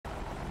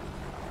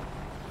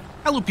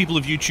Hello people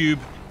of YouTube,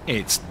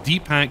 it's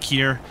Deepak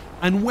here,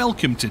 and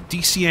welcome to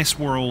DCS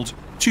World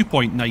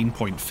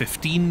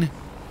 2.9.15,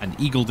 an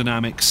Eagle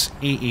Dynamics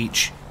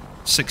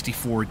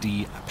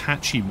AH-64D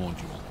Apache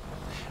module.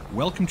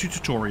 Welcome to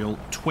tutorial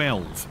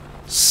 12,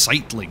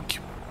 Sightlink.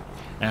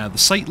 The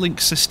Sightlink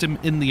system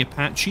in the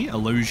Apache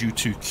allows you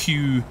to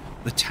queue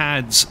the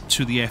TADs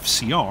to the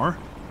FCR,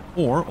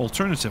 or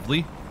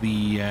alternatively,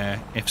 the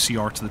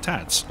FCR to the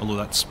TADs, although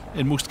that's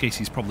in most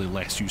cases probably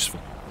less useful.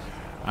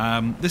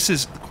 This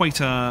is quite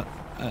a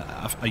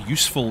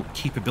useful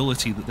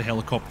capability that the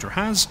helicopter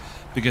has,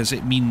 because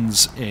it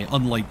means,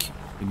 unlike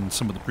in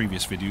some of the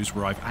previous videos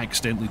where I've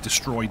accidentally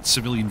destroyed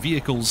civilian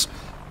vehicles,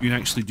 you can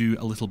actually do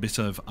a little bit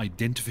of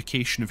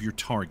identification of your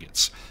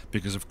targets,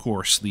 because of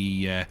course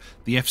the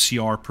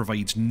FCR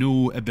provides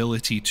no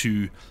ability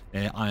to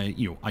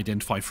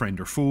identify friend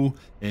or foe,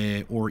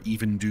 or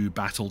even do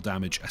battle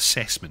damage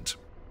assessment.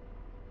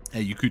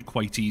 You could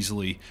quite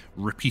easily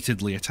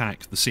repeatedly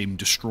attack the same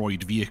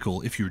destroyed vehicle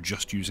if you're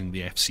just using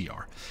the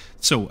FCR.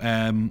 So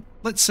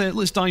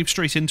let's dive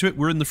straight into it.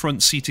 We're in the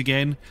front seat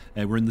again.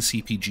 We're in the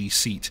CPG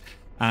seat,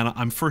 and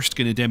I'm first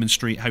going to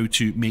demonstrate how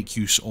to make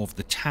use of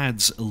the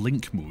TADS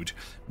link mode,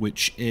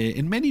 which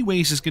in many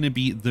ways is going to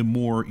be the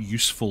more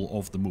useful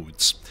of the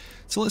modes.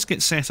 So let's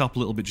get set up a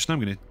little bit just now.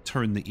 I'm going to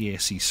turn the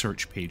ASE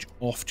search page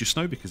off just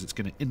now because it's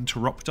going to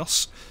interrupt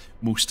us,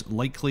 most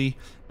likely.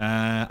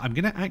 I'm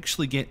going to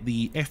actually get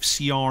the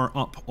FCR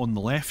up on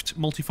the left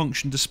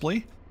multifunction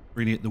display.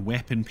 We're going to get the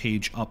weapon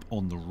page up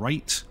on the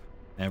right.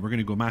 We're going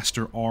to go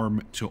master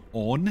arm to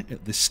on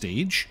at this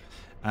stage.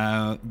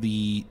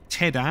 The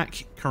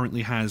TEDAC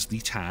currently has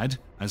the TAD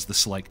as the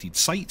selected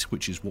sight,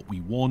 which is what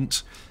we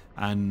want.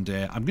 And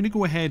I'm going to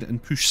go ahead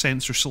and push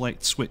sensor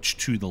select switch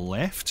to the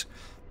left.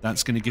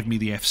 That's going to give me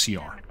the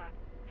FCR.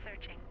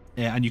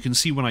 And you can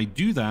see when I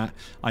do that,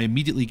 I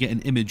immediately get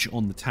an image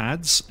on the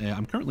TADs.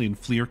 I'm currently in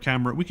FLIR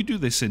camera. We could do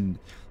this in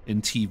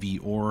TV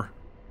or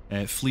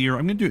FLIR.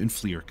 I'm going to do it in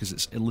FLIR because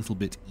it's a little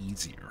bit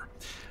easier.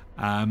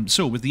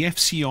 So with the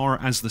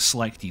FCR as the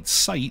selected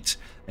sight,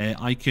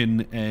 I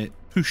can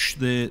push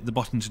the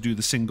button to do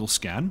the single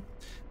scan.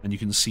 And you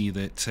can see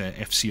that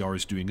FCR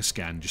is doing a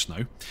scan just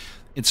now.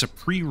 It's a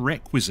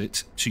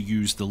prerequisite to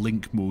use the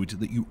link mode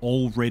that you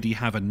already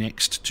have a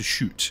next to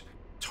shoot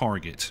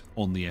target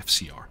on the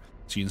FCR.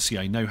 So you can see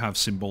I now have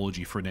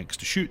symbology for next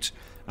to shoot,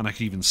 and I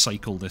can even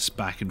cycle this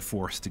back and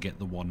forth to get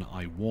the one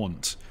I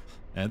want.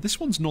 This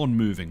one's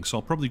non-moving, so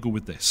I'll probably go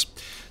with this.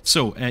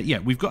 So, yeah,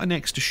 we've got a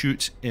next to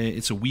shoot.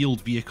 It's a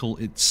wheeled vehicle.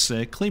 It's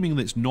claiming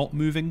that it's not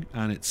moving,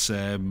 and it's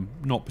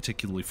not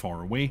particularly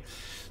far away.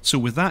 So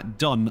with that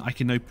done, I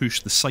can now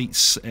push the sight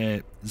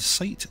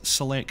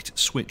select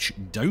switch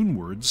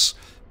downwards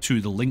to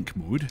the link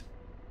mode.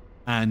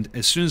 And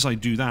as soon as I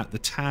do that, the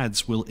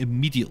TADs will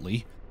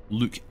immediately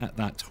look at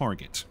that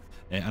target.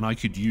 And I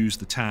could use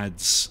the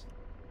TADs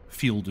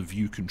field of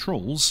view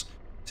controls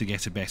to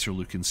get a better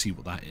look and see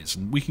what that is.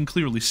 And we can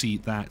clearly see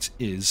that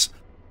is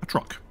a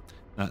truck.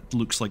 That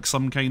looks like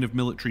some kind of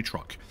military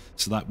truck.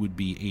 So that would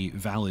be a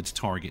valid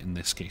target in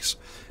this case.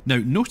 Now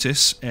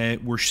notice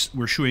we're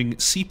showing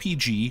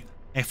CPG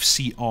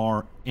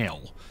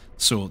FCRL.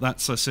 So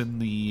that's us in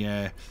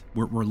the...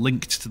 we're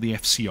linked to the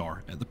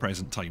FCR at the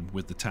present time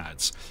with the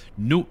TADs.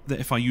 Note that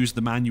if I use the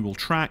manual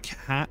track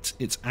hat,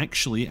 it's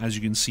actually, as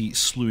you can see,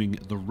 slewing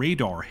the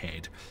radar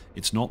head.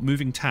 It's not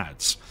moving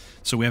TADs.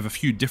 So we have a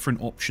few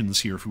different options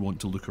here if we want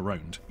to look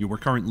around. We're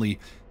currently...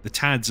 the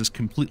TADs is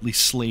completely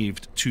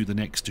slaved to the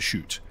next to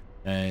shoot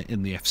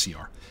in the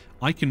FCR.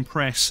 I can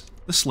press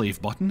the slave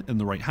button in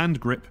the right hand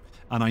grip,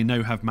 and I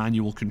now have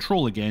manual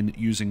control again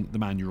using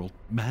the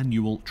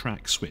manual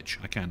track switch.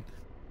 I can't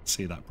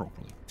say that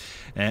properly.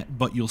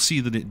 But you'll see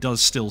that it does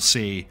still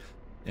say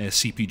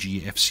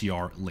CPG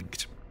FCR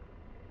linked.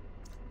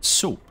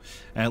 So,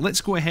 let's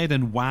go ahead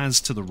and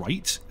WAS to the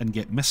right and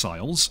get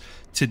missiles.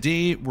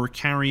 Today we're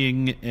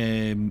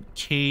carrying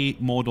K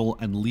model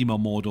and Lima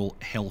model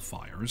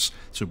Hellfires,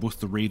 so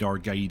both the radar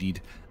guided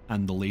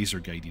and the laser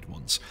guided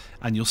ones.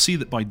 And you'll see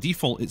that by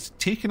default it's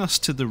taken us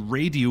to the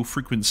radio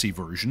frequency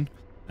version,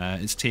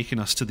 it's taken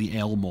us to the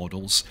L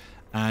models,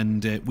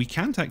 and we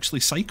can't actually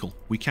cycle.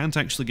 We can't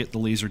actually get the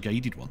laser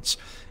guided ones.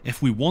 If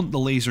we want the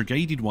laser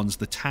guided ones,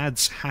 the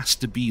TADs has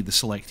to be the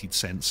selected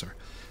sensor.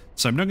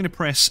 So I'm now going to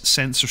press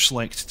sensor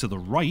select to the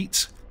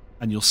right,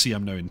 and you'll see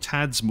I'm now in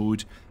TADS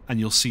mode,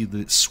 and you'll see that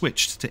it's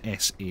switched to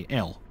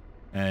SAL,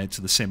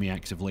 to the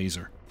semi-active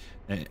laser.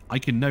 I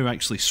can now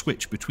actually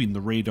switch between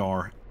the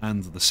radar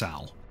and the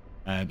SAL.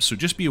 So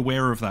just be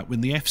aware of that.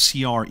 When the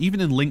FCR, even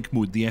in link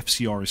mode, the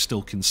FCR is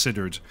still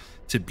considered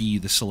to be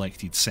the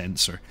selected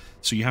sensor.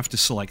 So you have to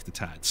select the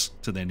TADs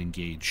to then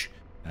engage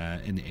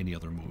in any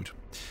other mode.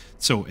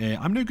 So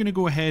I'm now going to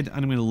go ahead and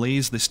I'm going to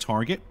laze this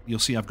target. You'll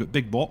see I've got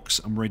big box.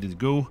 I'm ready to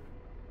go.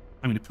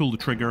 I'm going to pull the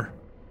trigger,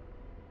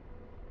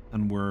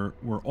 and we're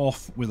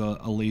off with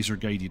a laser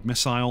guided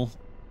missile.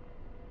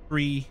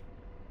 3,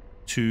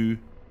 2,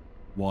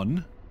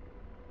 1.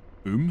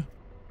 Boom.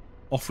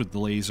 Off with the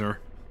laser.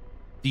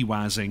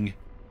 Dewazzing,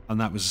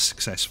 and that was a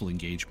successful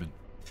engagement.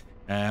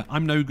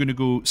 I'm now going to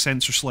go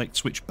sensor select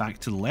switch back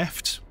to the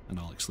left, and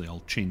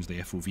I'll change the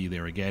FOV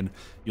there again.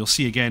 You'll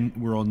see again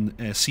we're on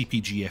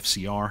CPG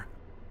FCR.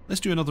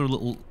 Let's do another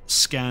little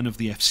scan of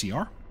the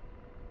FCR.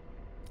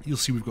 You'll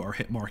see we've got our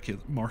hit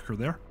marker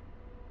there.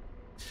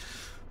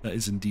 That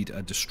is indeed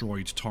a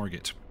destroyed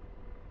target.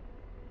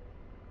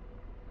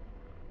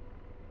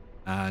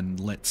 And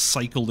let's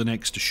cycle the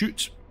next to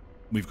shoot.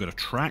 We've got a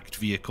tracked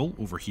vehicle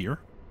over here.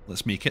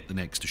 Let's make it the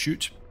next to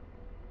shoot.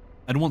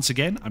 And once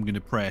again, I'm going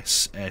to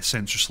press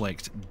sensor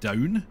select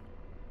down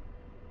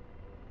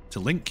to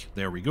link.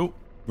 There we go.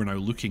 We're now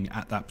looking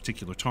at that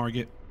particular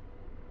target.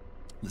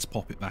 Let's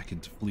pop it back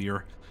into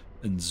FLIR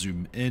and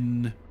zoom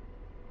in.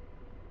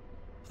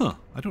 Huh,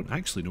 I don't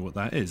actually know what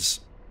that is.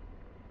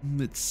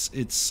 It's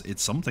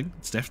something.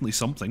 It's definitely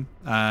something.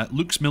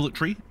 Looks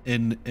military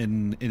in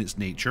its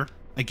nature.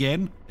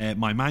 Again,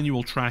 my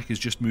manual track is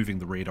just moving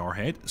the radar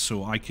head,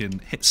 so I can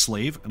hit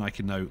slave and I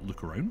can now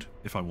look around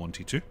if I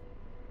wanted to.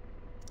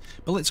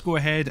 But let's go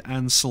ahead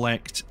and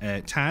select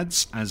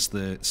TADS as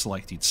the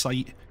selected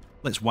site.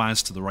 Let's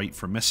WAS to the right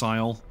for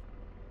missile.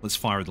 Let's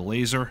fire the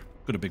laser.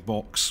 Got a big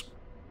box.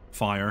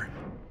 Fire.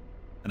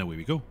 And away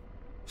we go.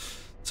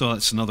 So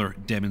that's another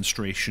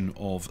demonstration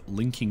of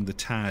linking the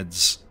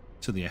TADS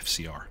to the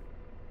FCR.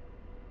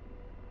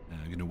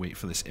 I'm going to wait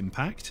for this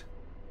impact.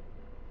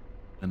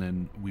 And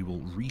then we will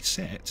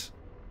reset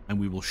and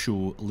we will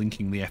show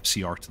linking the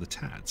FCR to the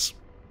TADS.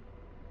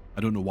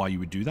 I don't know why you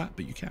would do that,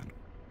 but you can.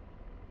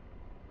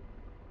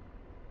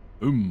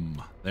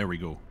 Boom. There we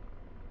go.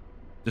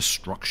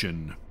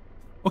 Destruction.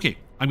 Okay,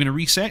 I'm going to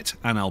reset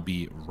and I'll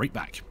be right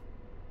back.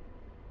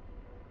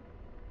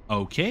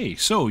 Okay,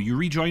 so you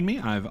rejoin me.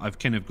 I've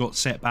kind of got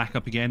set back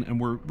up again, and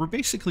we're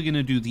basically going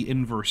to do the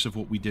inverse of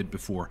what we did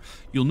before.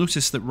 You'll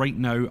notice that right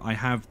now I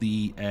have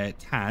the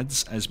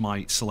TADS as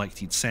my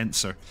selected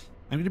sensor.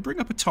 I'm going to bring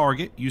up a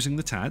target using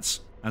the TADS,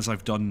 as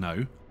I've done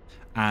now,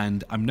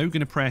 and I'm now going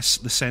to press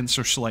the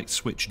sensor select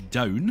switch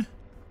down,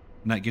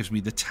 and that gives me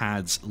the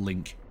TADS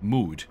link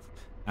mode.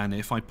 And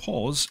if I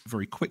pause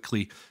very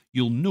quickly,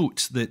 you'll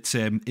note that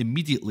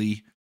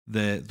immediately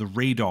the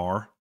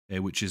radar,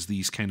 which is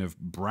these kind of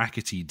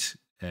bracketed,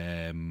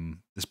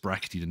 this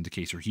bracketed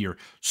indicator here,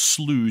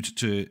 slewed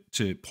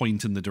to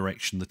point in the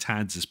direction the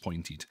TADS is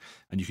pointed.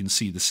 And you can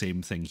see the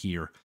same thing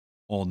here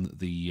on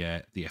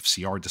the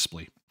FCR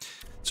display.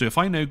 So if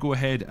I now go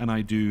ahead and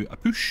I do a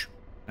push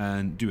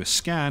and do a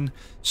scan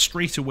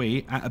straight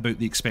away at about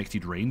the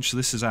expected range, so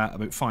this is at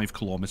about 5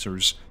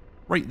 kilometers,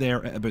 right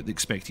there at about the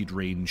expected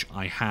range,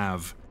 I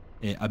have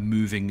a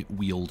moving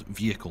wheeled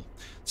vehicle.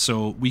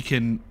 So we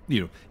can,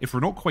 if we're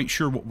not quite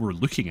sure what we're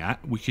looking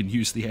at, we can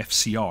use the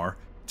FCR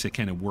to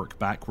kind of work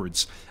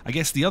backwards. I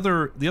guess the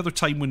other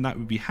time when that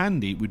would be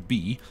handy would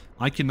be,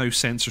 I can now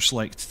sensor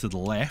select to the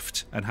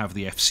left and have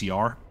the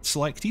FCR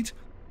selected.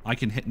 I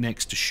can hit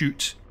next to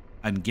shoot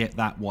and get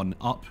that one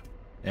up,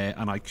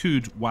 and I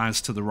could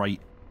WAS to the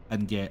right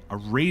and get a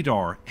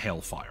radar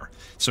hellfire.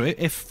 So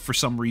if for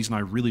some reason I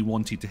really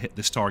wanted to hit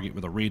this target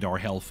with a radar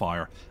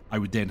hellfire, I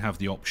would then have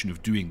the option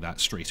of doing that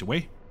straight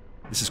away.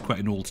 This is quite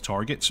an old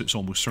target, so it's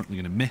almost certainly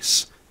going to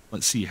miss.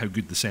 Let's see how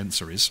good the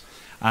sensor is.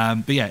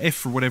 But yeah, if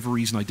for whatever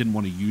reason I didn't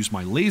want to use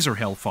my laser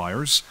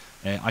hellfires,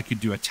 I could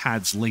do a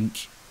TADS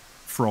link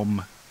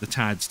from the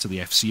TADS to the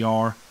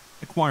FCR,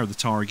 acquire the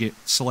target,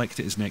 select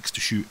it as next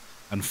to shoot,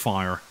 and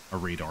fire a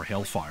radar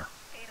hellfire.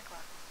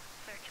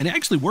 And it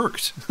actually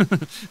worked.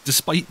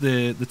 Despite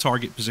the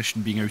target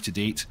position being out of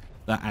date,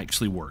 that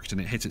actually worked,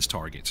 and it hit its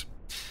target.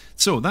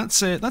 So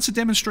that's a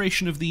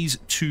demonstration of these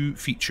two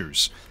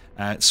features.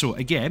 So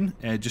again,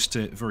 just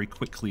to very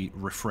quickly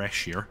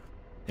refresh here,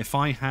 if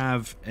I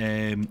have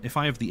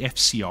the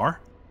FCR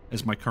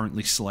as my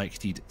currently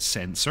selected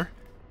sensor,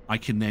 I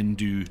can then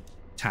do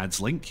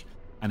TADS link,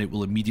 and it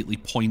will immediately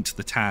point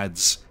the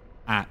TADS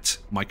at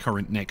my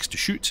current next to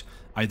shoot.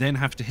 I then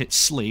have to hit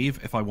slave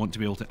if I want to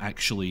be able to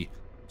actually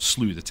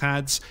slew the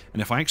TADS,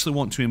 and if I actually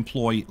want to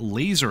employ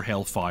laser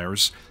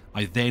hellfires,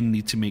 I then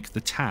need to make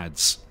the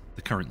TADS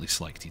the currently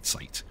selected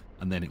site,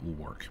 and then it will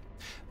work.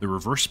 The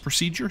reverse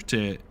procedure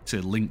to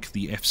link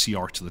the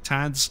FCR to the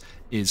TADS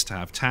is to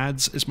have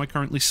TADS as my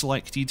currently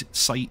selected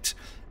site,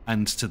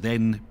 and to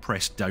then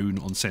press down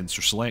on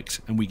sensor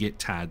select, and we get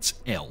TADS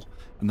L,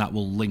 and that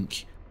will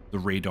link the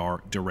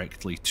radar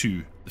directly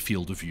to the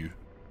field of view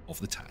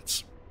of the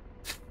TADS.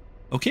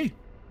 Okay,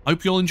 I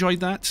hope you all enjoyed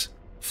that.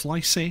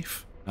 Fly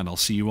safe, and I'll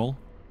see you all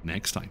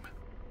next time.